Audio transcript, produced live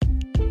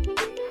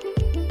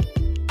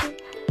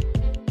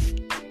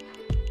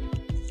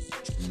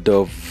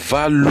The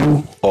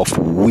value of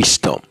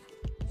wisdom.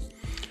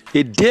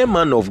 A dear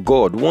man of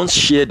God once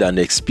shared an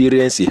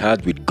experience he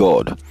had with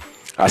God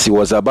as he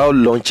was about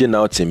launching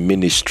out in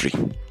ministry.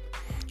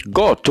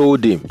 God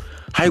told him,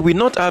 "I will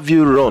not have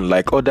you run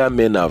like other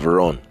men have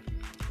run.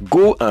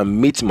 Go and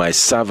meet my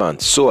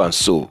servant so and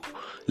so.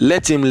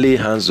 Let him lay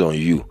hands on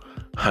you,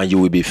 and you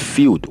will be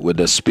filled with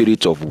the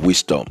spirit of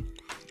wisdom."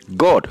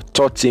 God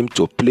taught him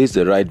to place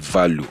the right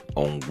value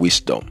on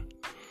wisdom.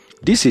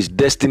 This is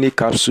Destiny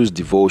Capsules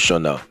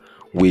Devotional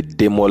with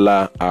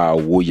Demola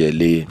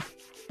Awoyele.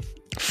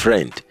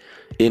 Friend,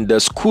 in the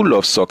school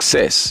of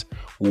success,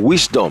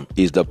 wisdom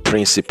is the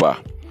principal.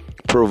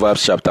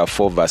 Proverbs chapter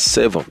 4 verse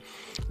 7.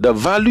 The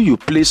value you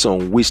place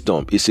on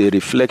wisdom is a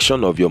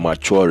reflection of your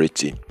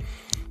maturity.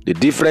 The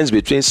difference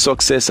between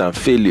success and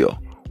failure,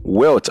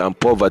 wealth and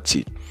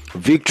poverty,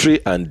 victory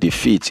and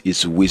defeat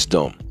is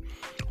wisdom.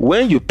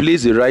 When you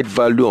place the right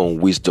value on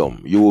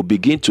wisdom, you will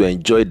begin to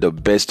enjoy the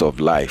best of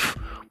life.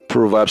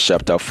 Proverbs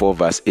chapter 4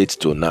 verse 8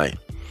 to 9.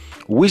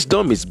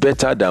 Wisdom is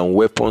better than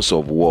weapons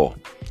of war.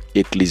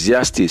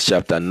 Ecclesiastes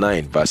chapter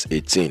 9 verse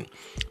 18.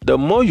 The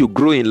more you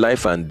grow in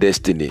life and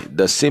destiny,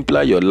 the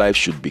simpler your life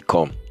should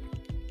become.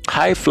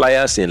 High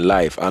flyers in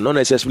life are not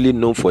necessarily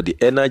known for the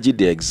energy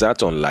they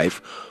exert on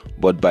life,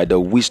 but by the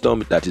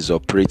wisdom that is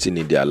operating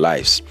in their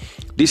lives.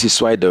 This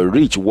is why the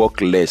rich work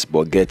less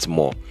but get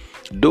more.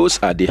 Those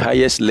at the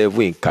highest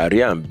level in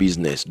career and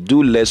business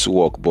do less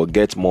work but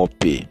get more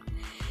pay.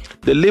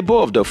 The labor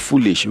of the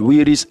foolish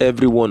wearies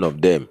every one of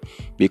them,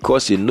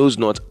 because he knows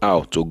not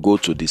how to go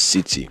to the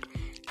city.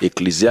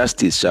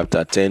 Ecclesiastes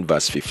chapter 10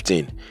 verse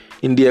 15.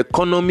 In the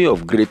economy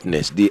of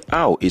greatness, the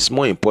how is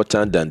more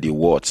important than the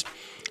what.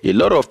 A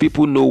lot of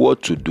people know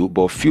what to do,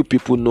 but few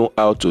people know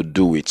how to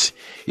do it.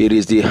 It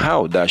is the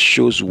how that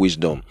shows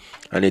wisdom,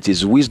 and it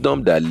is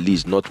wisdom that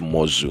leads, not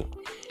muzzle.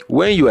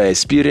 When you are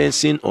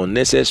experiencing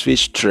unnecessary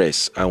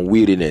stress and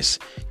weariness,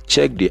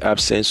 check the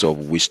absence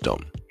of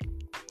wisdom.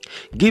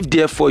 Give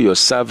therefore your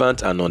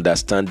servant an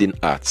understanding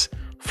heart.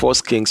 1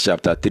 Kings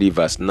chapter 3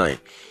 verse 9.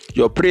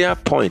 Your prayer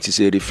point is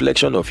a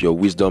reflection of your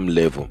wisdom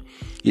level.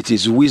 It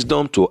is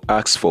wisdom to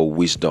ask for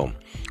wisdom.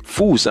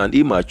 Fools and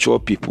immature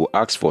people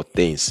ask for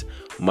things.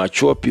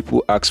 Mature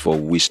people ask for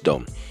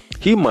wisdom.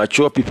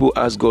 Immature people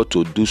ask God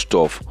to do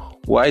stuff.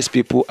 Wise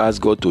people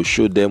ask God to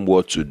show them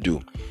what to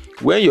do.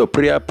 When your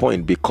prayer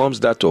point becomes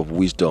that of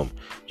wisdom,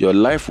 your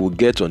life will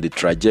get on the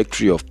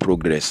trajectory of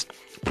progress.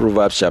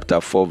 Proverbs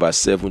chapter 4 verse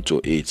 7 to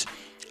 8.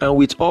 And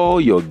with all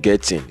your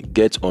getting,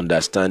 get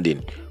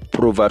understanding.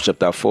 Proverbs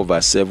chapter 4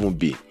 verse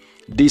 7b.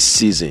 This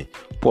season,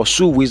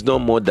 pursue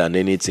wisdom more than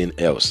anything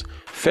else.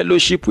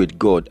 Fellowship with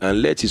God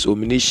and let his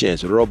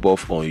omniscience rub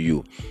off on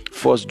you.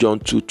 1 John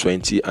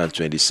 2:20 and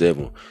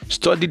 27.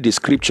 Study the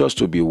scriptures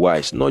to be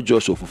wise, not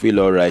just to fulfill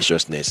all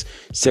righteousness.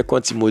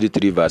 2 Timothy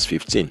 3 verse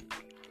 15.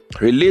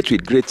 Relate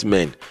with great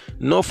men,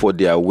 not for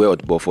their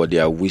wealth but for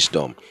their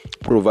wisdom.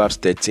 Proverbs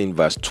 13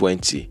 verse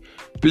 20.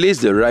 Place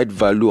the right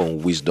value on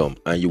wisdom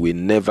and you will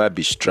never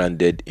be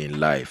stranded in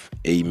life.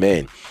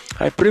 Amen.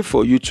 I pray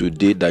for you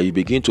today that you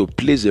begin to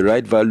place the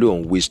right value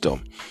on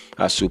wisdom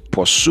as you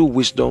pursue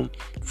wisdom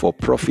for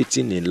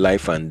profiting in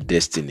life and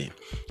destiny.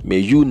 May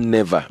you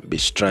never be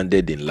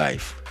stranded in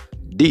life.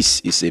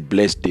 This is a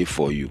blessed day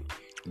for you.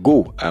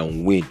 Go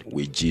and win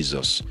with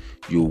Jesus.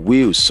 You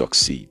will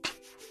succeed.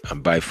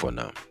 And bye for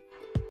now.